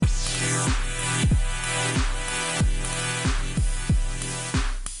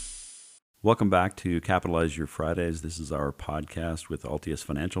Welcome back to Capitalize Your Fridays. This is our podcast with Altius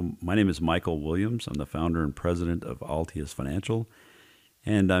Financial. My name is Michael Williams. I'm the founder and president of Altius Financial,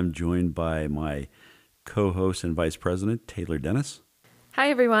 and I'm joined by my co-host and vice president, Taylor Dennis.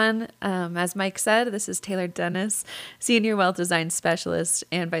 Hi, everyone. As Mike said, this is Taylor Dennis, Senior Wealth Design Specialist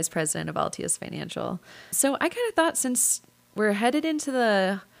and Vice President of Altius Financial. So I kind of thought since we're headed into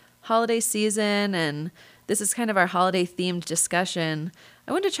the holiday season and this is kind of our holiday-themed discussion,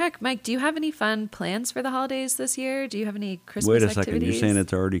 I wanted to check, Mike, do you have any fun plans for the holidays this year? Do you have any Christmas activities? Wait a second, you're saying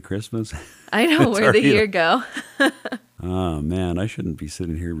it's already Christmas? I know, where'd the year go? Oh, man, I shouldn't be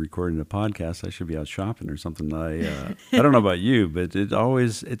sitting here recording a podcast. I should be out shopping or something. I don't know about you, but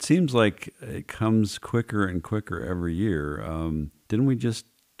it seems like it comes quicker and quicker every year. Didn't we just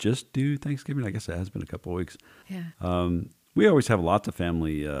do Thanksgiving? I guess it has been a couple of weeks. Yeah. We always have lots of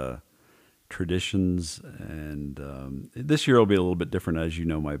family traditions, and this year will be a little bit different. As you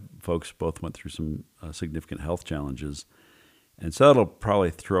know, my folks both went through some significant health challenges, and so that'll probably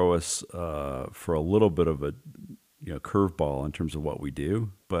throw us for a little bit of a curveball in terms of what we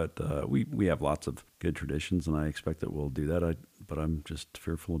do. But we have lots of good traditions, and I expect that we'll do that. But I'm just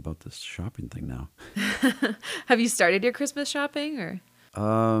fearful about this shopping thing now. Have you started your Christmas shopping, or?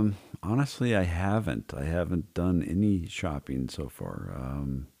 Honestly, I haven't. I haven't done any shopping so far.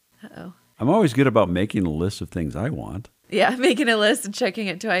 Uh-oh. I'm always good about making a list of things I want. Yeah, making a list and checking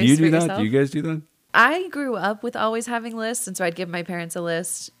it twice. Do you do for that? yourself. Do you guys do that? I grew up with always having lists, and so I'd give my parents a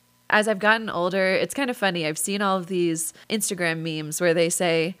list. As I've gotten older, it's kind of funny. I've seen all of these Instagram memes where they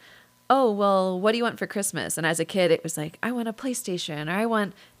say, oh, well, what do you want for Christmas? And as a kid, it was like, I want a PlayStation, or I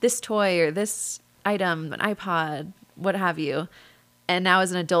want this toy, or this item, an iPod, what have you. And now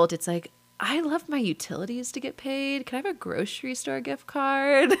as an adult, it's like, I love my utilities to get paid. Can I have a grocery store gift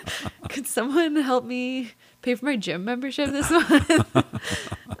card? Could someone help me pay for my gym membership this month?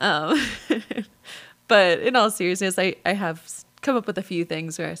 But in all seriousness, I have come up with a few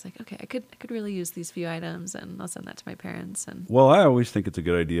things where I was like, okay, I could really use these few items, and I'll send that to my parents. And well, I always think it's a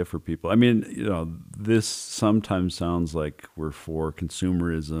good idea for people. I mean, this sometimes sounds like we're for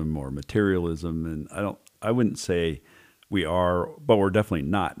consumerism or materialism, and I wouldn't say we are, but we're definitely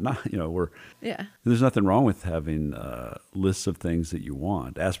not. There's nothing wrong with having lists of things that you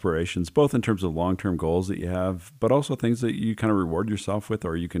want, aspirations, both in terms of long-term goals that you have, but also things that you kind of reward yourself with,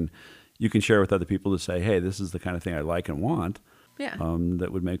 or you can share with other people to say, hey, this is the kind of thing I like and want. Yeah.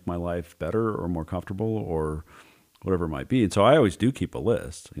 That would make my life better or more comfortable or whatever it might be. And so I always do keep a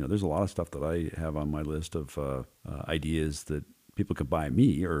list. There's a lot of stuff that I have on my list of ideas that people could buy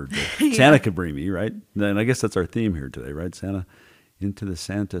me, or that Santa could bring me, right? And I guess that's our theme here today, right? Santa, into the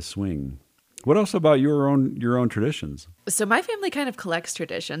Santa swing. What else about your own traditions? So my family kind of collects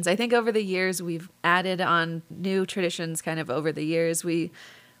traditions. I think over the years we've added on new traditions kind of over the years. We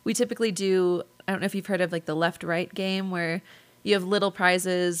typically do, I don't know if you've heard of like the left-right game, where you have little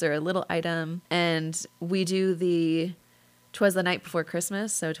prizes or a little item, and we do the 'Twas the night before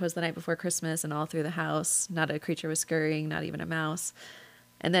Christmas. So 'twas the night before Christmas, and all through the house, not a creature was scurrying, not even a mouse.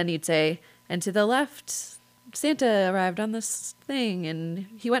 And then you'd say, and to the left, Santa arrived on this thing, and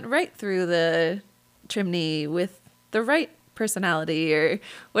he went right through the chimney with the right personality, or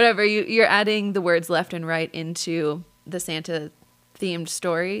whatever. You're adding the words left and right into the Santa-themed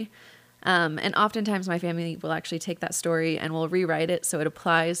story. And oftentimes my family will actually take that story and we'll rewrite it so it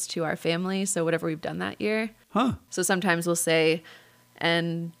applies to our family. So whatever we've done that year. Huh. So sometimes we'll say,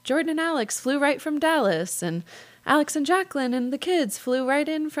 and Jordan and Alex flew right from Dallas, and Alex and Jacqueline and the kids flew right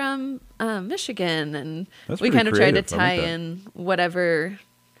in from Michigan. And we kind of try to tie in whatever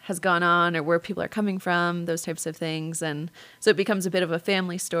has gone on or where people are coming from, those types of things. And so it becomes a bit of a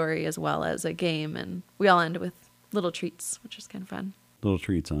family story as well as a game. And we all end with little treats, which is kind of fun. Little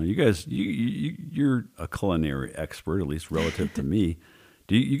treats, huh? You guys, you're a culinary expert, at least relative to me.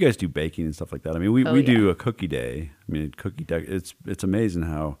 Do you guys do baking and stuff like that? I mean, we do a cookie day. I mean, it's amazing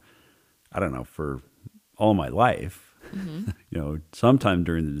how, I don't know, for all my life, sometime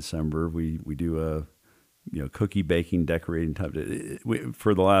during the December, we do a cookie baking, decorating type.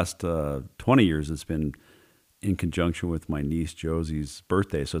 For the last 20 years, it's been in conjunction with my niece Josie's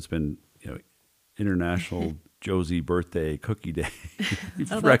birthday. So it's been International Josie Birthday Cookie Day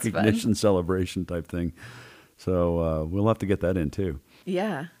recognition celebration type thing. So we'll have to get that in too.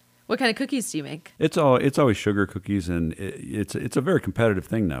 Yeah. What kind of cookies do you make? It's always sugar cookies, and it's a very competitive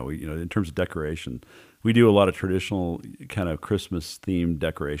thing now. In terms of decoration, we do a lot of traditional kind of Christmas themed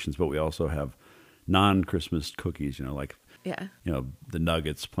decorations, but we also have non-Christmas cookies. The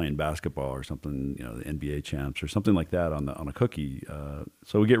Nuggets playing basketball or something. The NBA champs or something like that on a cookie.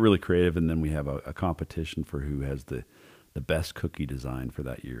 So we get really creative, and then we have a competition for who has the the best cookie design for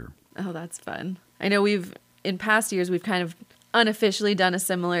that year. Oh, that's fun. I know in past years, we've kind of unofficially done a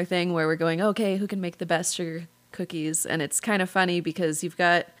similar thing where we're going, okay, who can make the best sugar cookies? And it's kind of funny because you've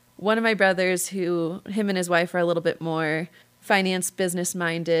got one of my brothers him and his wife are a little bit more finance,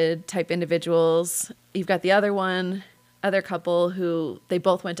 business-minded type individuals. You've got the other couple who they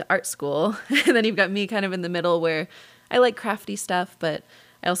both went to art school. And then you've got me kind of in the middle where I like crafty stuff, but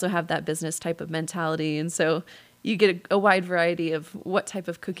I also have that business type of mentality. And so you get a wide variety of what type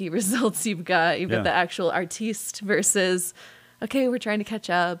of cookie results you've got. You've got the actual artiste versus, okay, we're trying to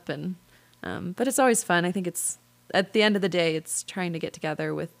catch up. And but it's always fun. I think it's, at the end of the day, it's trying to get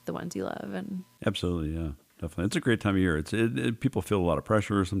together with the ones you love. And absolutely, yeah. Definitely. It's a great time of year. People feel a lot of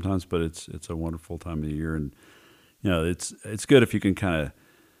pressure sometimes, but it's a wonderful time of year. And, it's good if you can kind of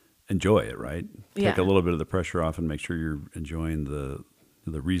enjoy it, right? Take a little bit of the pressure off and make sure you're enjoying the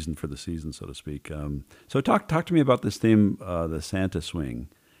reason for the season, so to speak. So talk to me about this theme, the Santa swing.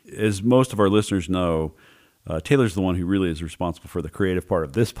 As most of our listeners know, Taylor's the one who really is responsible for the creative part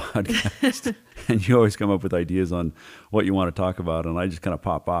of this podcast. And you always come up with ideas on what you want to talk about, and I just kind of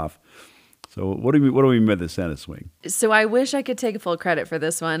pop off. So what do we mean by the Santa swing? So I wish I could take full credit for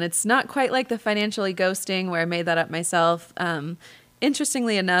this one. It's not quite like the financially ghosting where I made that up myself.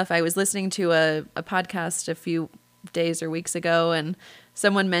 Interestingly enough, I was listening to a podcast a few days or weeks ago, and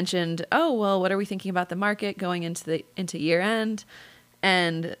someone mentioned, oh, well, what are we thinking about the market going into year end?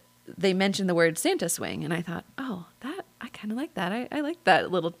 And they mentioned the word Santa swing. And I thought, oh, I kind of like that. I like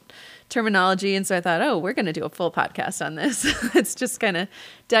that little terminology. And so I thought, oh, we're going to do a full podcast on this. Let's just kind of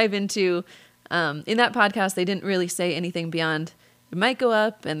dive into, in that podcast, they didn't really say anything beyond it might go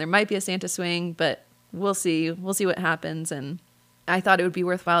up and there might be a Santa swing, but we'll see. We'll see what happens. And I thought it would be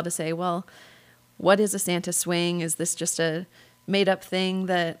worthwhile to say, well, what is a Santa swing? Is this just a made up thing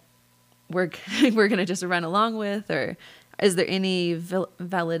that we're going to just run along with? Or is there any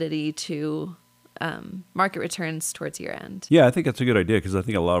validity to market returns towards year end? Yeah, I think that's a good idea because I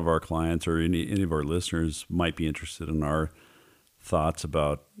think a lot of our clients or any of our listeners might be interested in our thoughts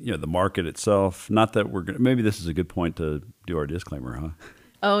about the market itself. Not that maybe this is a good point to do our disclaimer, huh?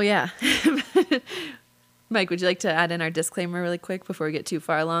 Oh, yeah. Mike, would you like to add in our disclaimer really quick before we get too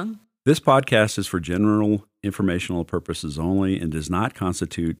far along? This podcast is for general informational purposes only and does not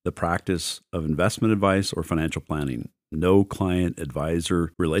constitute the practice of investment advice or financial planning. No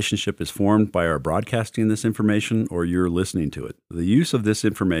client-advisor relationship is formed by our broadcasting this information or your listening to it. The use of this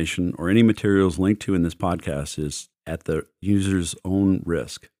information or any materials linked to in this podcast is at the user's own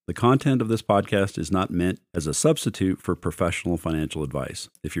risk. The content of this podcast is not meant as a substitute for professional financial advice.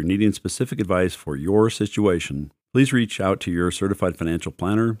 If you're needing specific advice for your situation, please reach out to your certified financial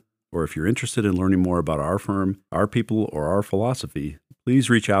planner, or if you're interested in learning more about our firm, our people, or our philosophy, please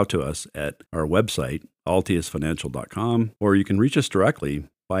reach out to us at our website, altiusfinancial.com, or you can reach us directly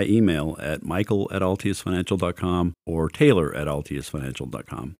by email at michael@altiusfinancial.com or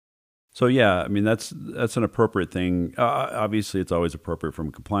taylor@altiusfinancial.com. So yeah, I mean, that's an appropriate thing. Obviously, it's always appropriate from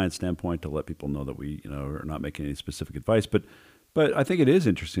a compliance standpoint to let people know that we are not making any specific advice. But I think it is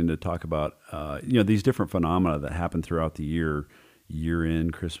interesting to talk about these different phenomena that happen throughout the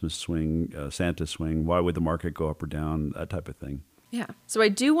year-end, Christmas swing, Santa swing. Why would the market go up or down? That type of thing. Yeah. So I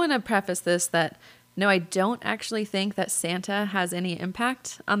do want to preface this that no, I don't actually think that Santa has any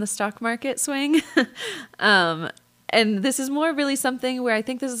impact on the stock market swing. And this is more really something where I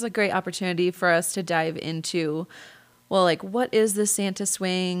think this is a great opportunity for us to dive into, well, like, what is the Santa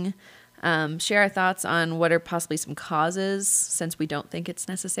swing? Share our thoughts on what are possibly some causes, since we don't think it's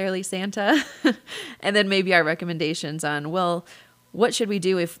necessarily Santa. And then maybe our recommendations on, well, what should we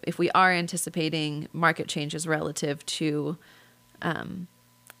do if we are anticipating market changes relative to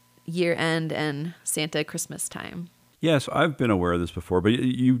year end and Santa Christmas time? Yes, I've been aware of this before, but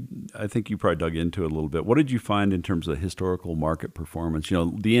I think you probably dug into it a little bit. What did you find in terms of historical market performance?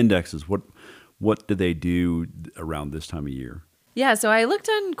 The indexes, what do they do around this time of year? Yeah, so I looked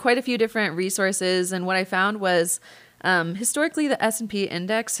on quite a few different resources, and what I found was historically the S&P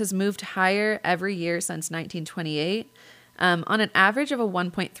index has moved higher every year since 1928 on an average of a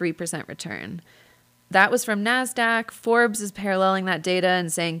 1.3% return. That was from NASDAQ. Forbes is paralleling that data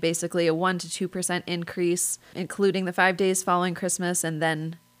and saying basically a 1% to 2% increase, including the 5 days following Christmas and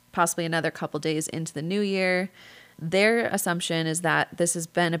then possibly another couple days into the new year. Their assumption is that this has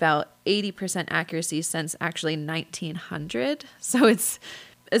been about 80% accuracy since actually 1900. So it's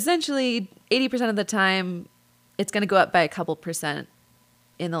essentially 80% of the time it's going to go up by a couple percent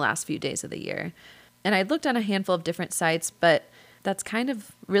in the last few days of the year. And I looked on a handful of different sites, but that's kind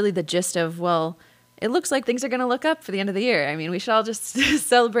of really the gist of, well, it looks like things are going to look up for the end of the year. I mean, we should all just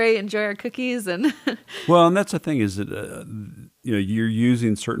celebrate, enjoy our cookies, and Well, and that's the thing is that you're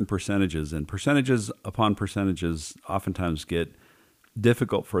using certain percentages, and percentages upon percentages oftentimes get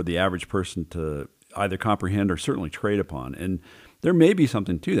difficult for the average person to either comprehend or certainly trade upon. And there may be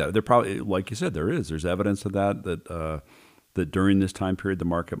something to that. There probably, like you said, there's evidence of that during this time period the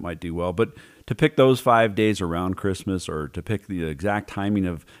market might do well. But to pick those 5 days around Christmas, or to pick the exact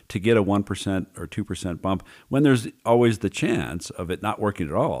timing to get a 1% or 2% bump when there's always the chance of it not working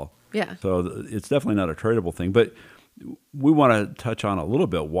at all. yeah. So it's definitely not a tradable thing. But we want to touch on a little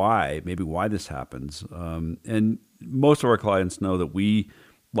bit why this happens. And most of our clients know that we,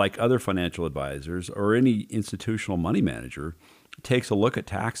 like other financial advisors or any institutional money manager, takes a look at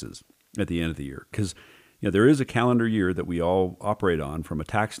taxes at the end of the year, because there is a calendar year that we all operate on from a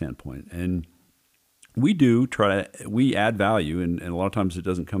tax standpoint, and we add value, and a lot of times it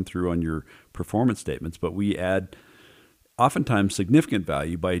doesn't come through on your performance statements, but we add oftentimes significant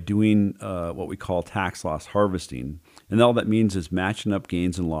value by doing what we call tax loss harvesting. And all that means is matching up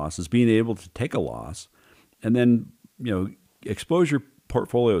gains and losses, being able to take a loss, and then expose your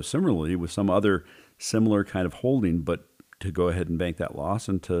portfolio similarly with some other similar kind of holding, but to go ahead and bank that loss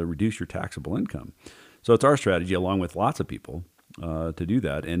and to reduce your taxable income. So it's our strategy, along with lots of people, to do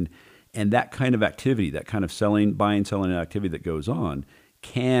that. And that kind of activity, that kind of buying, selling activity that goes on,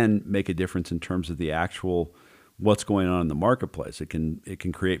 can make a difference in terms of the actual what's going on in the marketplace. It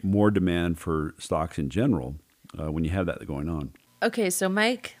can create more demand for stocks in general when you have that going on. Okay, so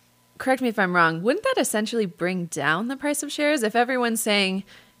Mike, correct me if I'm wrong. Wouldn't that essentially bring down the price of shares? If everyone's saying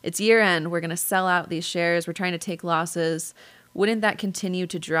it's year end, we're going to sell out these shares, we're trying to take losses, wouldn't that continue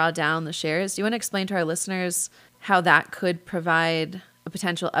to draw down the shares? Do you want to explain to our listeners how that could provide a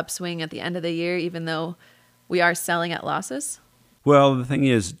potential upswing at the end of the year, even though we are selling at losses? Well, the thing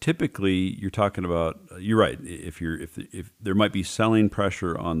is, typically you're talking about, you're right, if there might be selling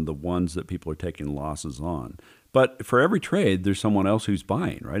pressure on the ones that people are taking losses on. But for every trade, there's someone else who's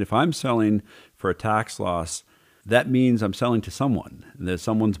buying, right? If I'm selling for a tax loss, that means I'm selling to someone, and that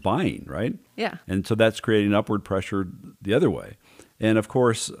someone's buying, right? Yeah. And so that's creating upward pressure the other way. And of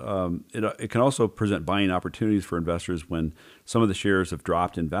course, it can also present buying opportunities for investors when some of the shares have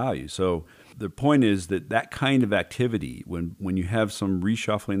dropped in value. So the point is that kind of activity, when you have some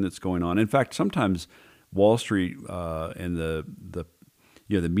reshuffling that's going on, in fact, sometimes Wall Street and the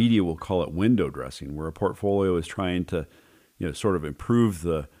media will call it window dressing, where a portfolio is trying to sort of improve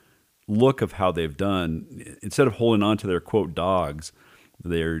the look of how they've done. Instead of holding on to their quote dogs,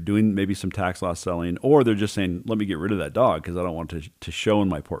 they're doing maybe some tax loss selling, or they're just saying, let me get rid of that dog because I don't want to show in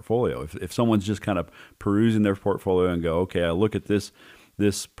my portfolio. If someone's just kind of perusing their portfolio and go, okay, I look at this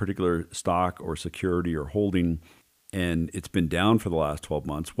particular stock or security or holding, and it's been down for the last 12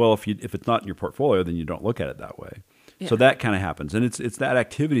 months. Well, if it's not in your portfolio, then you don't look at it that way. Yeah. So that kind of happens. And it's that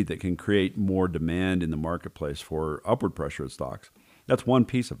activity that can create more demand in the marketplace for upward pressure of stocks. That's one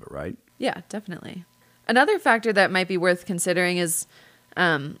piece of it, right? Yeah, definitely. Another factor that might be worth considering is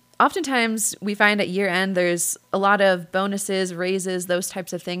oftentimes we find at year end there's a lot of bonuses, raises, those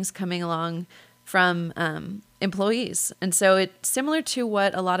types of things coming along from employees. And so it's similar to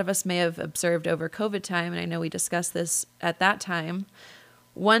what a lot of us may have observed over COVID time, and I know we discussed this at that time.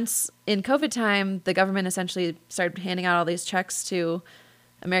 Once in COVID time, the government essentially started handing out all these checks to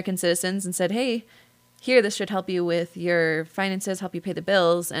American citizens and said, hey, here, this should help you with your finances, help you pay the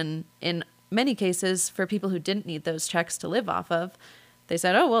bills. And in many cases, for people who didn't need those checks to live off of, they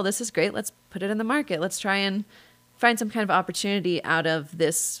said, oh, well, this is great. Let's put it in the market. Let's try and find some kind of opportunity out of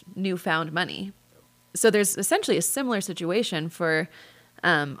this newfound money. So there's essentially a similar situation for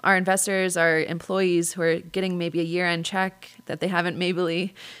our investors, our employees who are getting maybe a year-end check that they haven't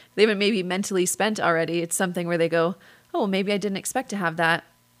maybe mentally spent already. It's something where they go, oh, well, maybe I didn't expect to have that.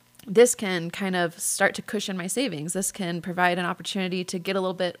 This can kind of start to cushion my savings. This can provide an opportunity to get a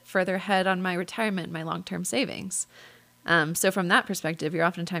little bit further ahead on my retirement, my long-term savings. So from that perspective, you're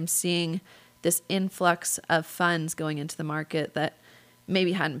oftentimes seeing this influx of funds going into the market that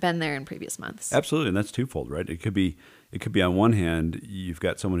maybe hadn't been there in previous months. Absolutely, and that's twofold, right? It could be on one hand, you've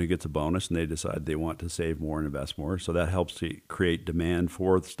got someone who gets a bonus and they decide they want to save more and invest more, so that helps to create demand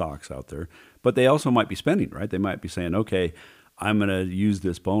for the stocks out there. But they also might be spending, right? They might be saying, okay, I'm going to use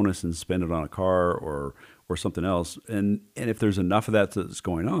this bonus and spend it on a car or something else. And if there's enough of that that's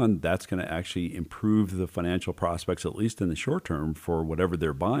going on, that's going to actually improve the financial prospects, at least in the short term, for whatever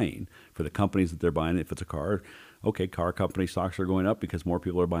they're buying, for the companies that they're buying. If it's a car, okay, car company stocks are going up because more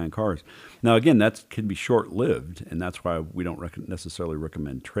people are buying cars. Now, again, that can be short-lived, and that's why we don't necessarily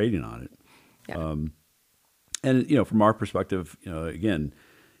recommend trading on it. Yeah. And from our perspective, again,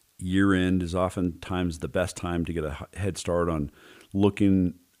 year end is oftentimes the best time to get a head start on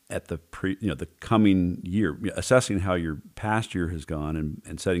looking at the the coming year, assessing how your past year has gone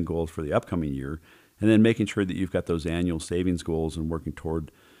and setting goals for the upcoming year, and then making sure that you've got those annual savings goals and working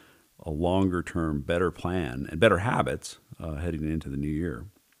toward a longer term, better plan and better habits heading into the new year.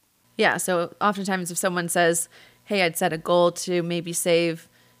 Yeah. So oftentimes if someone says, hey, I'd set a goal to maybe save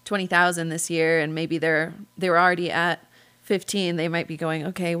 20,000 this year, and maybe they were already at 15, they might be going,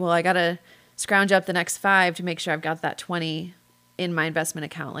 okay, well, I got to scrounge up the next 5 to make sure I've got that 20 in my investment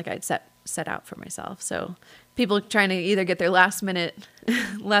account like I'd set out for myself. So people trying to either get their last minute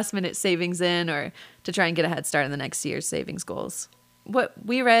savings in, or to try and get a head start on the next year's savings goals. What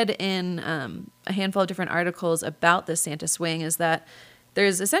we read in a handful of different articles about the Santa swing is that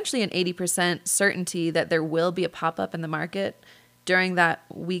there's essentially an 80% certainty that there will be a pop-up in the market during that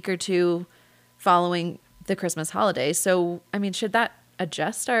week or two following the Christmas holiday. So, I mean, should that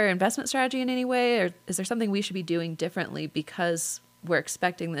adjust our investment strategy in any way? Or is there something we should be doing differently because we're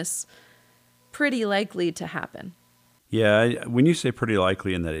expecting this pretty likely to happen? Yeah, when you say pretty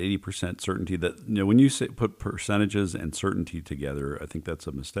likely and that 80% certainty, that when you put percentages and certainty together, I think that's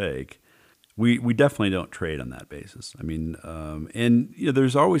a mistake. We definitely don't trade on that basis. I mean, and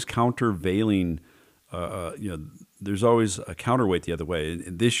there's always countervailing. There's always a counterweight the other way.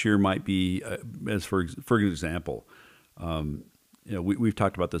 And this year might be, as for example, we've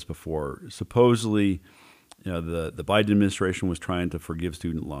talked about this before. Supposedly, the Biden administration was trying to forgive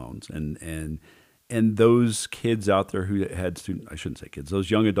student loans, and those kids out there who had I shouldn't say kids, those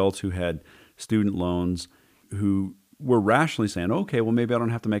young adults who had student loans, who were rationally saying, okay, well, maybe I don't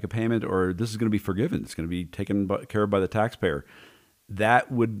have to make a payment, or this is going to be forgiven. It's going to be taken care of by the taxpayer.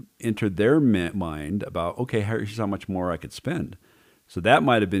 That would enter their mind about, okay, here's how much more I could spend. So that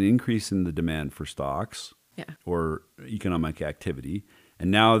might have been increasing the demand for stocks or economic activity.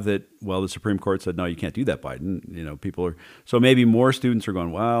 And now that, the Supreme Court said, no, you can't do that, Biden, people are, so maybe more students are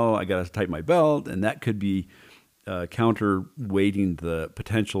going, well, I got to tighten my belt. And that could be counterweighting the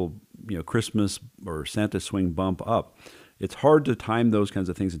potential, Christmas or Santa swing bump up. It's hard to time those kinds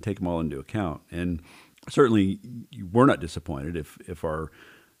of things and take them all into account. And certainly we're not disappointed if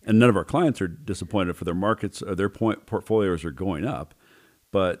and none of our clients are disappointed for their markets or their portfolios are going up.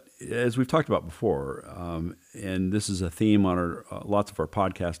 But as we've talked about before, and this is a theme on lots of our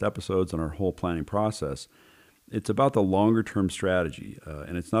podcast episodes and our whole planning process, it's about the longer term strategy.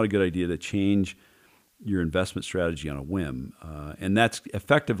 And it's not a good idea to change your investment strategy on a whim. And that's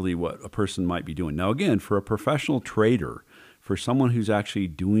effectively what a person might be doing. Now, again, for a professional trader, for someone who's actually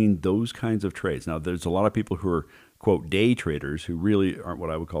doing those kinds of trades. Now, there's a lot of people who are, quote, day traders who really aren't what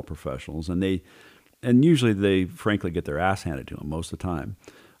I would call professionals. And usually they, frankly, get their ass handed to them most of the time.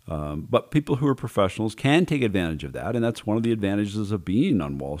 But people who are professionals can take advantage of that. And that's one of the advantages of being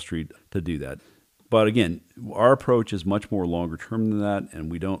on Wall Street, to do that. But again, our approach is much more longer term than that.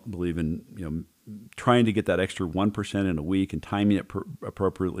 And we don't believe in, trying to get that extra 1% in a week and timing it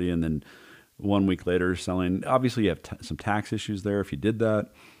appropriately, and then 1 week later selling. Obviously, you have some tax issues there if you did that.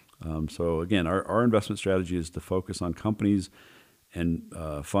 So again, our investment strategy is to focus on companies and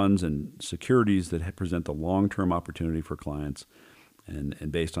funds and securities that present a long-term opportunity for clients,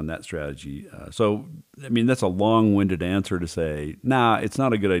 and based on that strategy. So, I mean, that's a long-winded answer to say, nah, it's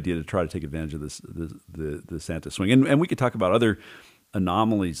not a good idea to try to take advantage of the Santa swing. And we could talk about other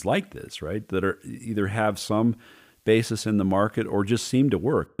anomalies like this, right, that are either have some basis in the market or just seem to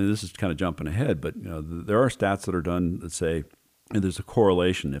work. And this is kind of jumping ahead, but there are stats that are done that say there's a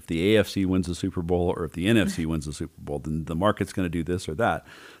correlation. If the AFC wins the Super Bowl or if the NFC wins the Super Bowl, then the market's going to do this or that.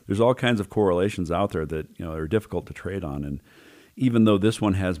 There's all kinds of correlations out there that are difficult to trade on. And even though this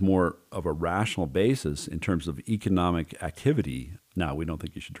one has more of a rational basis in terms of economic activity, no, we don't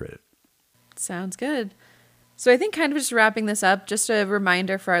think you should trade it. Sounds good. So I think kind of just wrapping this up, just a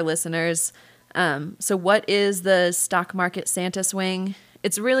reminder for our listeners. So what is the stock market Santa swing?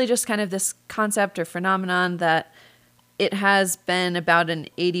 It's really just kind of this concept or phenomenon that it has been about an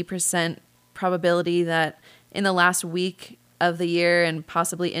 80% probability that in the last week of the year and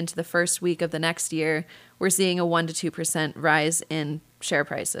possibly into the first week of the next year, we're seeing a 1% to 2% rise in share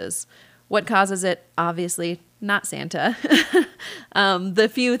prices. What causes it? Obviously, not Santa.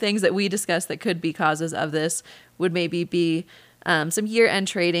 The few things that we discussed that could be causes of this would maybe be some year-end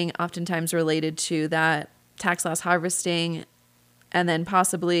trading, oftentimes related to that tax loss harvesting, and then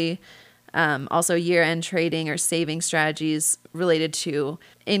possibly also year-end trading or saving strategies related to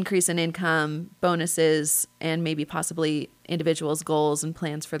increase in income, bonuses, and maybe possibly individuals' goals and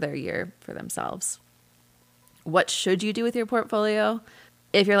plans for their year for themselves. What should you do with your portfolio?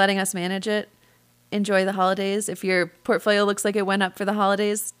 If you're letting us manage it, enjoy the holidays. If your portfolio looks like it went up for the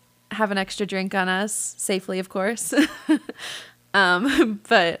holidays, have an extra drink on us, safely, of course.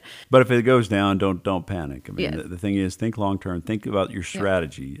 But if it goes down, don't panic. I mean, Yeah. the thing is, think long term. Think about your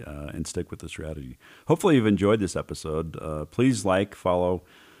strategy and stick with the strategy. Hopefully, you've enjoyed this episode. Please like, follow,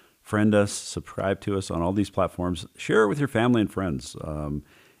 friend us, subscribe to us on all these platforms. Share it with your family and friends.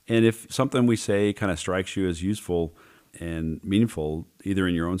 And if something we say kind of strikes you as useful and meaningful, either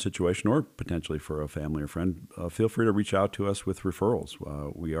in your own situation or potentially for a family or friend, feel free to reach out to us with referrals.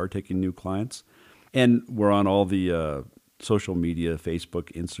 We are taking new clients, and we're on all the social media,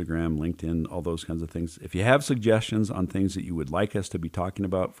 Facebook, Instagram, LinkedIn, all those kinds of things. If you have suggestions on things that you would like us to be talking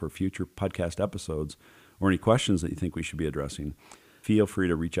about for future podcast episodes, or any questions that you think we should be addressing, feel free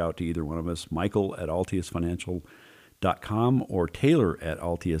to reach out to either one of us, Michael at altiusfinancial.com or Taylor at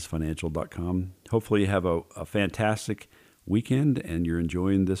altiusfinancial.com. Hopefully you have a fantastic weekend and you're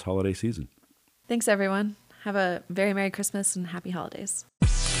enjoying this holiday season. thanks, everyone. Have a very Merry Christmas and Happy Holidays.